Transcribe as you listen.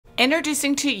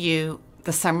Introducing to you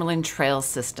the Summerlin Trail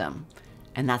System,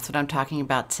 and that's what I'm talking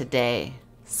about today.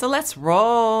 So let's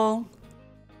roll.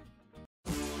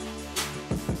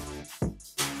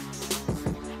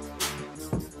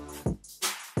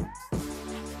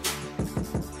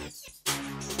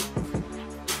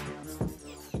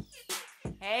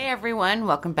 Hey everyone,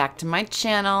 welcome back to my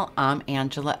channel. I'm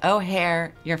Angela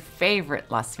O'Hare, your favorite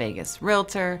Las Vegas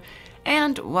realtor,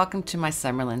 and welcome to my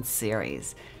Summerlin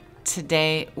series.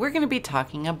 Today, we're going to be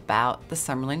talking about the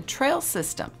Summerlin Trail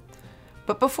System.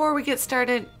 But before we get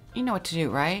started, you know what to do,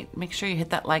 right? Make sure you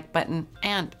hit that like button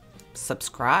and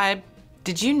subscribe.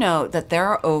 Did you know that there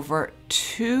are over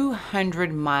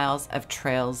 200 miles of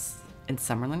trails in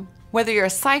Summerlin? Whether you're a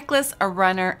cyclist, a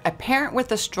runner, a parent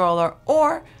with a stroller,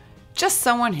 or just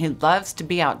someone who loves to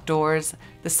be outdoors,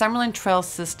 the Summerlin Trail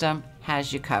System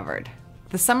has you covered.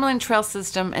 The Summerlin Trail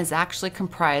System is actually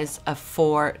comprised of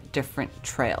 4 different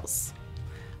trails.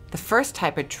 The first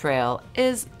type of trail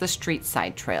is the street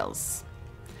side trails.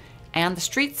 And the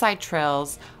street side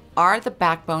trails are the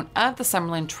backbone of the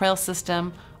Summerlin Trail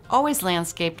System, always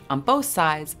landscaped on both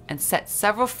sides and set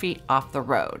several feet off the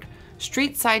road.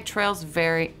 Street side trails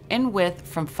vary in width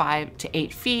from 5 to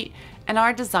 8 feet and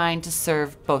are designed to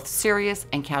serve both serious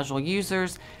and casual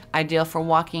users, ideal for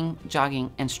walking,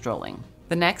 jogging, and strolling.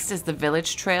 The next is the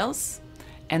village trails,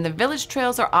 and the village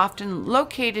trails are often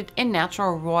located in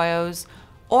natural arroyos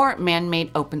or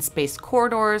man-made open space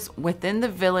corridors within the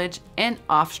village and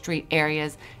off-street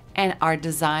areas, and are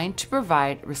designed to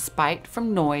provide respite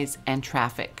from noise and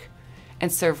traffic,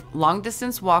 and serve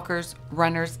long-distance walkers,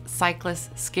 runners,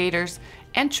 cyclists, skaters,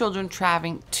 and children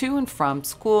traveling to and from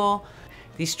school.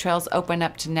 These trails open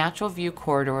up to natural view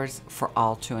corridors for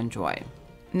all to enjoy.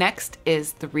 Next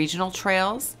is the regional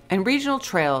trails, and regional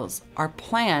trails are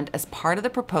planned as part of the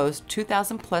proposed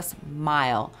 2,000 plus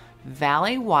mile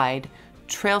valley-wide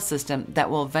trail system that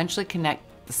will eventually connect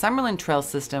the Summerlin Trail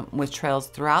System with trails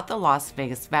throughout the Las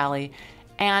Vegas Valley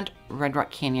and Red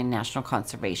Rock Canyon National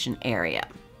Conservation Area.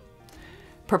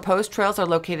 Proposed trails are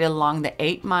located along the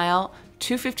 8-mile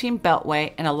 215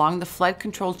 Beltway and along the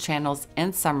flood-controlled channels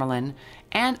in Summerlin,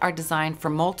 and are designed for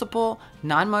multiple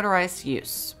non-motorized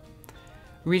use.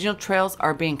 Regional trails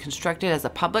are being constructed as a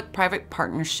public-private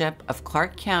partnership of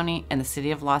Clark County and the City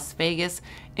of Las Vegas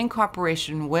in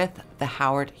cooperation with the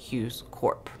Howard Hughes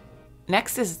Corp.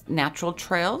 Next is natural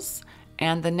trails,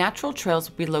 and the natural trails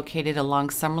will be located along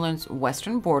Summerlin's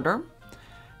western border.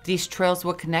 These trails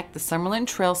will connect the Summerlin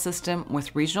Trail System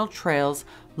with regional trails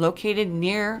located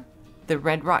near the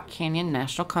Red Rock Canyon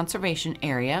National Conservation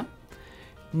Area.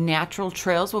 Natural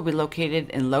trails will be located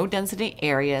in low-density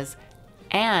areas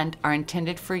and are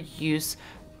intended for use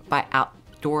by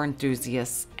outdoor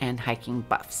enthusiasts and hiking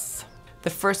buffs. The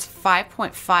first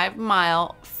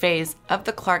 5.5-mile phase of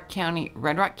the Clark County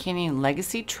Red Rock Canyon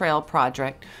Legacy Trail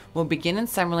project will begin in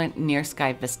Summerlin near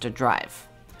Sky Vista Drive,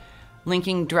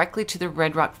 linking directly to the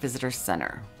Red Rock Visitor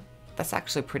Center. That's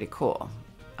actually pretty cool.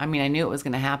 I mean, I knew it was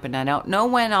going to happen. I don't know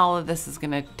when all of this is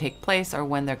going to take place or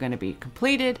when they're going to be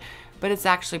completed, but it's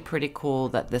actually pretty cool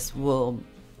that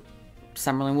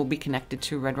Summerlin will be connected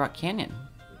to Red Rock Canyon.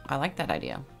 I like that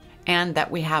idea. And that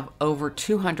we have over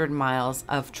 200 miles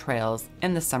of trails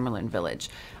in the Summerlin Village.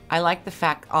 I like the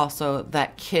fact also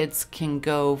that kids can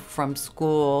go from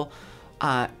school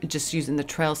just using the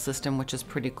trail system, which is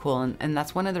pretty cool. And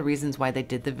that's one of the reasons why they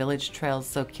did the village trails,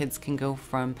 so kids can go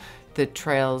from the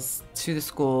trails to the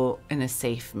school in a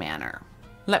safe manner.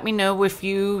 Let me know if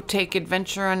you take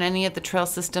adventure on any of the trail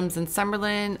systems in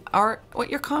Summerlin, or what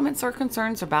your comments or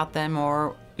concerns about them,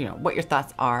 or what your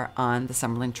thoughts are on the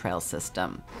Summerlin Trail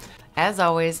System. As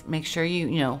always, make sure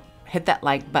you hit that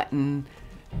like button,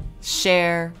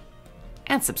 share,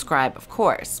 and subscribe, of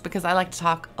course, because I like to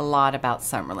talk a lot about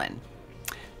Summerlin.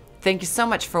 Thank you so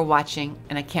much for watching,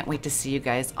 and I can't wait to see you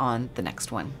guys on the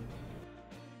next one.